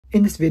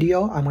In this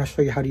video, I'm going to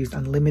show you how to use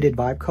unlimited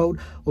vibe code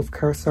with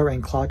Cursor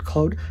and Claude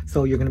Code.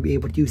 So you're going to be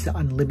able to use it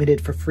unlimited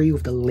for free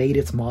with the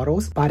latest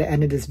models. By the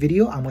end of this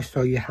video, I'm going to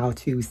show you how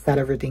to set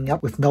everything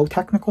up with no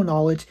technical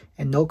knowledge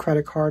and no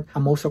credit card.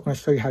 I'm also going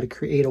to show you how to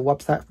create a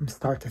website from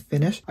start to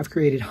finish. I've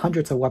created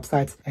hundreds of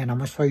websites and I'm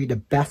going to show you the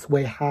best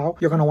way how.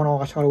 You're going to want to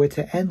watch all the way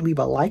to the end, leave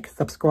a like,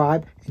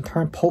 subscribe, and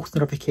turn post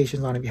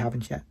notifications on if you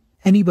haven't yet.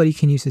 Anybody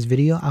can use this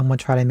video. I'm going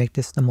to try to make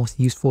this the most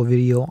useful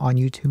video on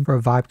YouTube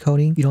for vibe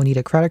coding. You don't need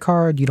a credit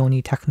card. You don't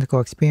need technical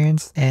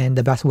experience. And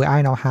the best way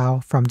I know how,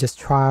 from just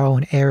trial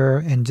and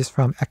error and just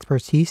from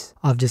expertise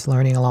of just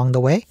learning along the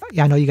way.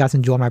 Yeah, I know you guys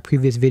enjoyed my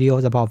previous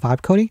videos about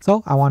vibe coding.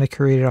 So I want to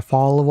create a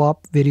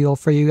follow-up video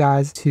for you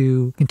guys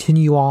to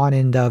continue on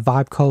in the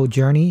vibe code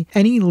journey.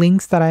 Any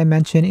links that I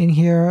mentioned in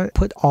here,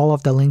 put all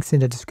of the links in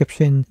the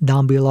description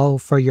down below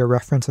for your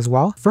reference as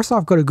well. First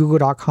off, go to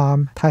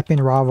google.com, type in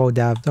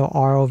rovodev, so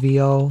ROVODEV.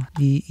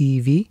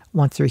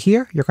 Once you're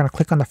here, you're going to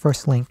click on the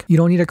first link. You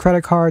don't need a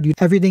credit card.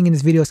 Everything in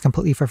this video is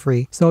completely for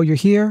free. So you're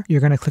here,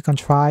 you're going to click on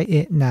try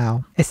it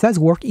now. It says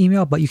work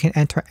email, but you can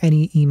enter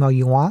any email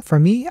you want. For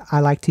me, I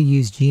like to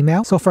use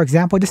Gmail. So for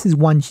example, this is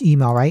one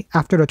email, right?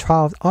 After the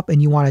trial is up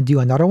and you want to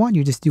do another one,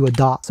 you just do a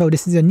dot. So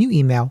this is a new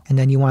email, and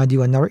then you want to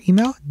do another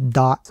email,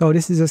 dot. So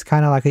this is just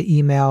kind of like an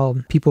email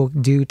people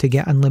do to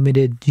get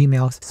unlimited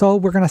Gmails. So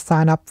we're going to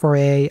sign up for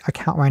a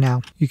account right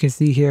now. You can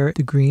see here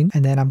the green,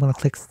 and then I'm going to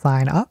click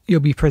sign up. You'll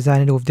be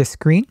presented with this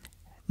screen.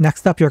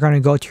 Next up, you're going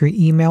to go to your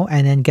email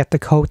and then get the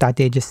code that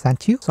they just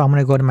sent you. So I'm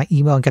going to go to my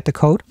email and get the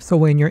code. So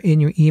when you're in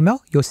your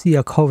email, you'll see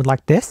a code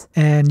like this.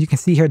 And you can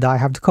see here that I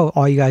have the code.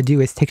 All you got to do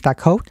is take that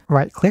code,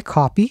 right click,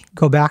 copy,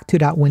 go back to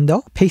that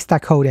window, paste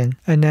that code in.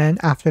 And then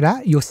after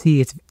that, you'll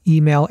see it's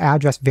email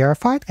address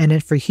verified. And then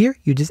for here,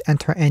 you just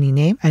enter any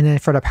name. And then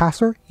for the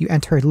password, you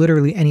enter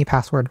literally any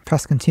password.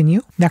 Press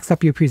continue. Next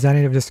up, you're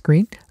presented with the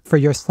screen. For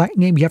your site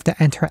name, you have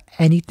to enter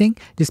anything.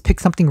 Just pick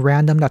something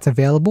random that's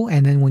available.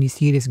 And then when you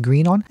see this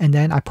green on, and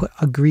then I put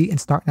agree and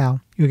start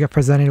now. You'll get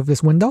presented with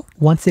this window.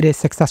 Once it is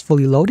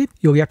successfully loaded,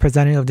 you'll get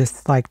presented with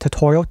this like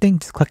tutorial thing.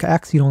 Just click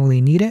X, you don't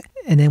really need it.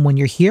 And then when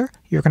you're here,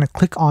 you're going to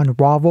click on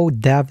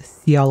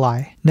rovodev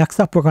CLI. Next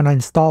up, we're going to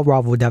install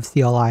rovodev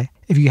CLI.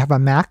 If you have a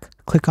Mac,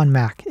 click on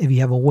Mac. If you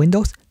have a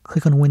Windows,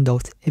 click on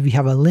Windows. If you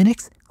have a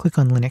Linux, click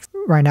on Linux.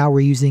 Right now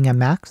we're using a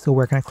Mac, so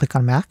we're going to click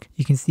on Mac.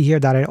 You can see here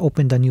that it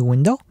opened a new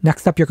window.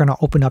 Next up, you're going to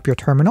open up your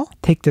terminal.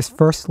 Take this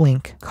first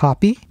link,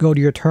 copy, go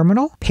to your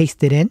terminal,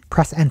 paste it in,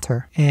 press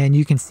enter. And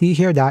you can see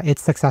here that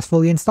it's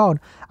successfully installed.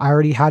 I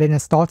already had it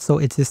installed, so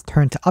it's just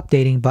turned to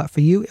updating, but for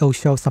you, it'll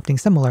show something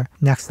similar.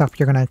 Next up,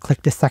 you're going to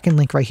click the second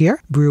link right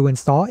here, brew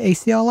install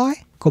ACLI.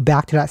 Go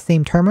back to that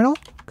same terminal,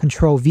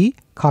 Control V,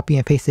 copy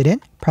and paste it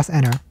in, press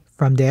enter.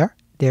 From there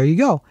you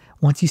go.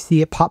 Once you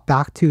see it pop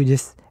back to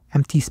this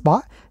empty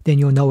spot, then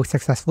you'll know it's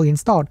successfully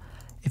installed.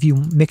 If you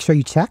make sure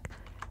you check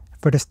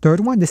for this third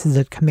one, this is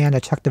a command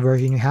to check the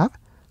version you have.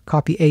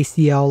 Copy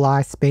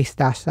ACLI space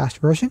 --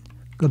 version.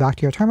 Go back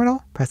to your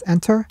terminal, press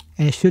enter,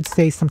 and it should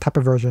say some type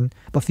of version.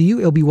 But for you,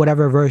 it'll be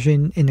whatever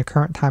version in the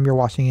current time you're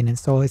watching it in.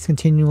 So it's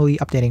continually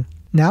updating.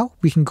 Now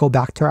we can go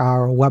back to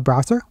our web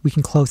browser. We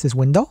can close this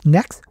window.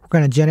 Next, we're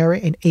going to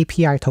generate an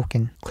API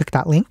token. Click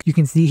that link. You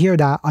can see here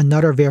that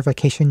another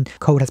verification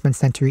code has been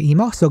sent to your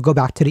email. So go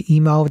back to the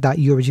email that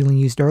you originally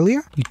used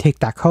earlier. You take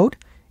that code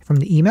from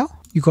the email.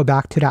 You go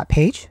back to that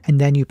page and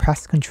then you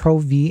press Control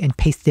V and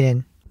paste it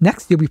in.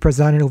 Next, you'll be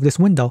presented with this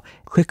window.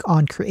 Click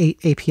on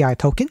Create API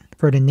Token.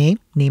 For the name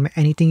it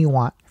anything you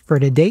want. For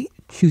the date,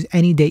 choose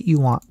any date you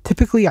want.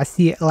 Typically, I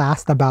see it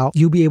last about,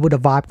 you'll be able to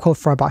vibe code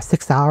for about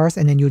 6 hours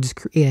and then you'll just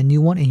create a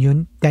new one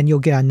and then you'll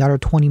get another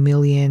 20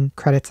 million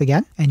credits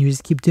again. And you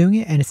just keep doing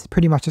it and it's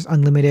pretty much just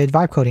unlimited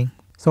vibe coding.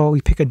 So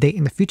we pick a date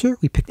in the future,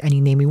 we pick any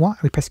name we want,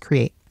 and we press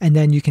create. And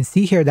then you can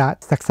see here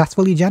that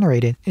successfully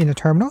generated. In the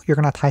terminal, you're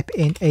going to type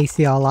in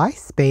ACLI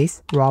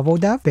space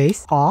rovodev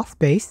space auth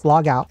space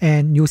logout,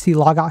 and you'll see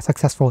logout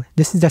successful.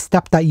 This is the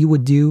step that you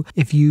would do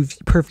if you've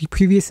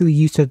previously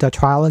used the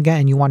trial again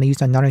and you want to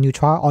use another new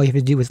trial. All you have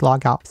to do is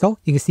log out. So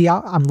you can see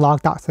I'm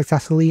logged out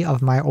successfully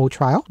of my old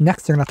trial.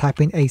 Next, you're going to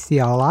type in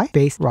ACLI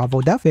space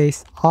rovodev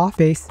space auth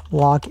space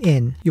log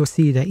in. You'll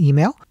see the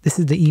email. This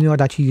is the email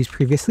that you used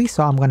previously.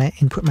 So I'm going to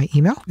input my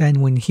email.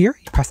 And when here,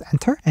 you press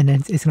enter, and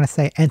then it's going to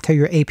say enter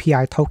your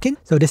API token.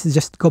 So this is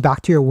just go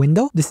back to your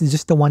window. This is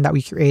just the one that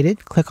we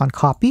created. Click on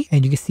copy,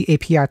 and you can see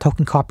API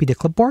token copy to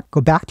clipboard.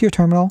 Go back to your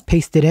terminal,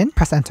 paste it in,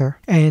 press enter.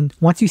 And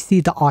once you see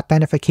the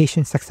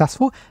authentication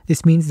successful,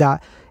 this means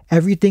that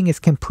everything is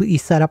completely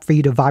set up for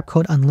you to vibe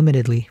code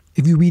unlimitedly.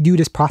 If you redo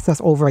this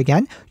process over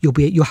again,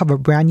 you'll have a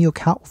brand new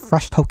account with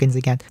fresh tokens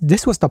again.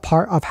 This was the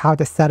part of how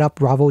to set up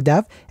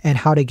rovodev and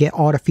how to get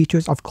all the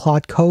features of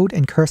Claude Code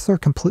and Cursor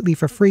completely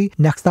for free.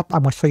 Next up,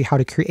 I'm going to show you how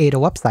to create a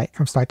website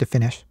from start to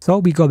finish. So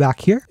we go back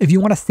here. If you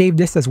want to save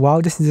this as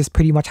well, this is just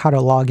pretty much how to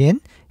log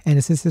in. And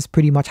this is just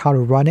pretty much how to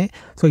run it.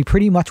 So you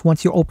pretty much,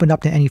 once you open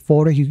up to any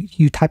folder,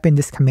 you type in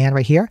this command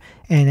right here,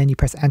 and then you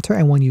press enter.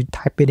 And when you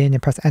type it in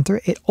and press enter,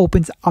 it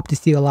opens up the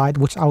CLI,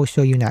 which I will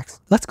show you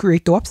next. Let's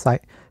create the website.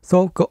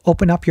 So go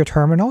open up your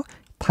terminal,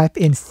 type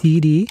in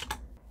cd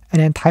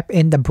and then type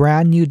in the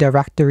brand new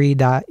directory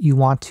that you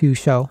want to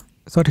show.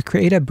 So to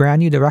create a brand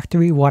new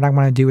directory, what I'm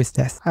going to do is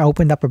this. I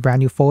opened up a brand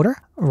new folder,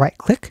 right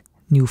click,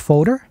 new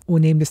folder.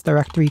 We'll name this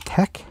directory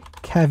Tech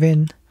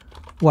Kevin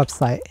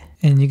Website.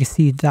 And you can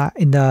see that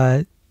in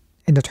the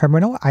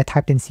terminal, I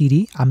typed in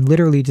CD. I'm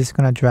literally just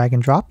going to drag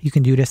and drop. You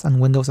can do this on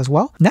Windows as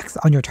well. Next,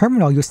 on your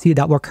terminal, you'll see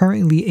that we're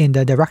currently in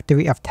the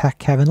directory of Tech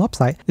Kevin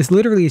Website. This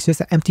literally is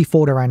just an empty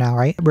folder right now,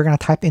 right? We're going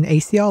to type in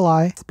acli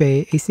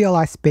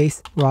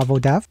space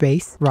rovodev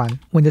space run.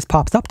 When this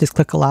pops up, just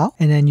click allow,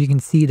 and then you can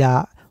see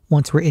that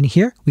once we're in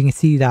here, we can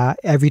see that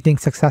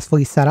everything's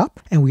successfully set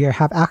up and we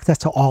have access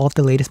to all of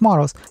the latest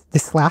models.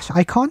 This slash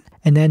icon,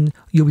 and then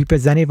you'll be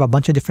presented with a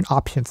bunch of different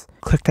options.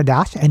 Click the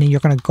dash, and then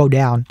you're going to go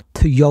down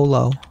to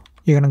YOLO.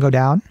 You're going to go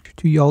down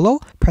to YOLO,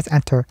 press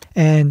enter.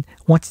 And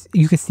once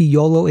you can see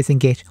YOLO is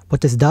engaged,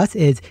 what this does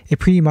is it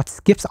pretty much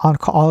skips on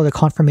all of the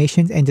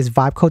confirmations and just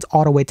vibe codes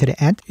all the way to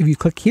the end. If you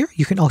click here,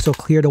 you can also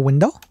clear the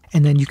window.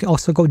 And then you can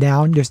also go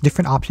down. There's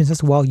different options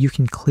as well. You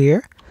can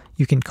clear,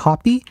 you can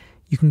copy,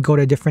 you can go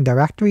to different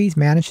directories,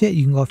 manage it.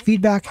 You can go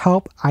feedback,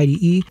 help,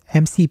 IDE,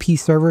 MCP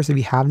servers if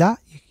you have that.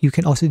 You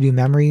can also do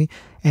memory,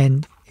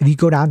 and if you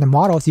go down to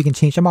models, you can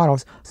change the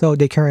models. So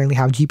they currently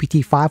have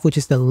GPT-5, which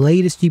is the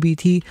latest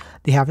GPT.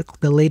 They have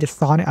the latest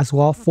Sonnet as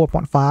well,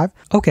 4.5.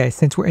 Okay,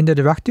 since we're in the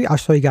directory, I'll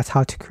show you guys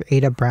how to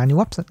create a brand new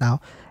website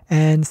now.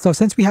 And so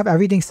since we have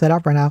everything set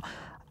up right now,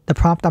 the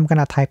prompt I'm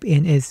gonna type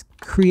in is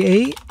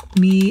create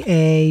me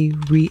a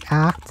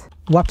React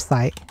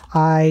website.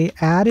 I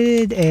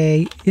added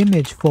a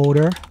image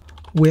folder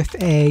with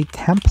a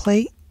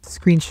template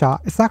screenshot.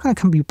 It's not going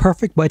to be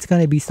perfect, but it's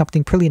going to be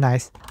something pretty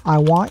nice. I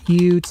want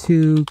you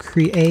to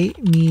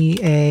create me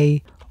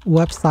a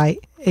website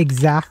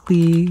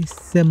exactly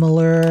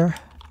similar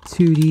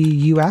to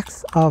the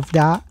UX of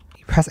that.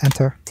 Press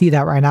enter. See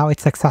that right now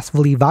it's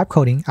successfully vibe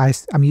coding.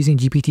 I'm using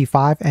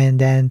GPT-5, and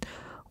then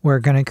we're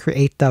going to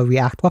create the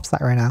React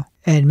website right now.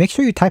 And make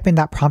sure you type in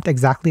that prompt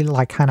exactly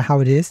like kind of how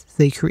it is.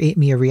 Say create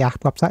me a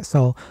React website.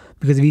 So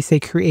because if you say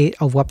create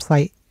a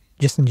website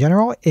just in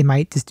general, it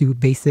might just do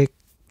basic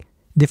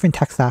different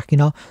tech stack, you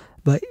know,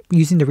 but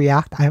using the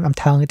React, I'm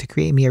telling it to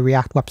create me a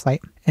React website,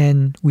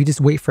 and we just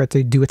wait for it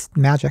to do its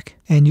magic.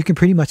 And you can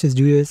pretty much just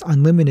do this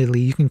unlimitedly.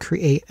 You can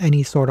create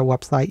any sort of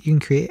website, you can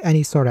create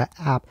any sort of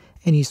app,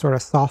 any sort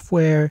of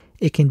software.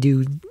 You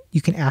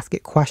can ask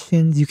it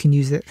questions. You can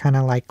use it kind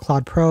of like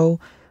Claude Pro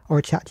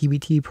or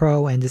ChatGPT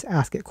Pro and just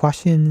ask it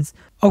questions.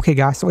 Okay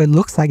guys, so it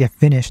looks like it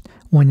finished.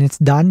 When it's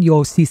done,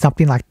 you'll see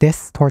something like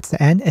this towards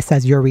the end. It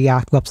says your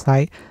React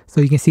website. So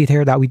you can see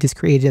here that we just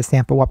created a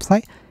sample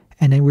website.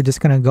 And then we're just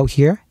going to go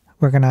here.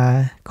 We're going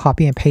to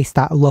copy and paste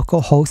that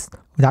local host,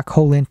 that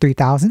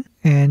 :3000.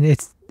 And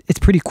it's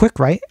pretty quick,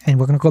 right? And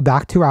we're going to go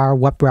back to our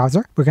web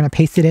browser. We're going to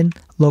paste it in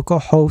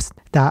localhost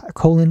that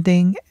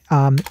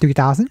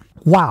 :3000.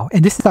 Wow.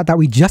 And this is that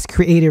we just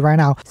created right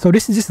now. So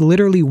this is just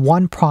literally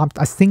one prompt,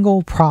 a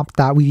single prompt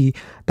that we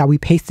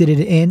pasted it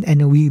in,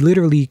 and we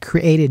literally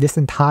created this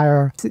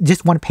entire,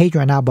 just one page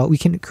right now, but we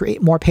can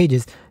create more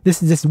pages.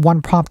 This is just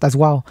one prompt as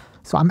well.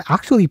 So I'm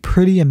actually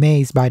pretty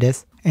amazed by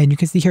this. And you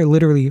can see here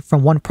literally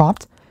from one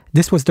prompt,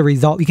 this was the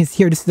result. You can see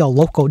here, this is a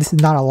local, this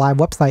is not a live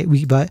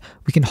website, but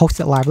we can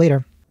host it live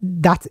later.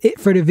 That's it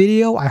for the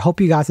video. I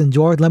hope you guys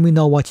enjoyed. Let me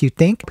know what you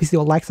think. Please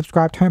do like,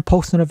 subscribe, turn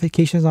post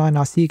notifications on.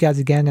 I'll see you guys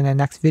again in the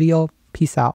next video. Peace out.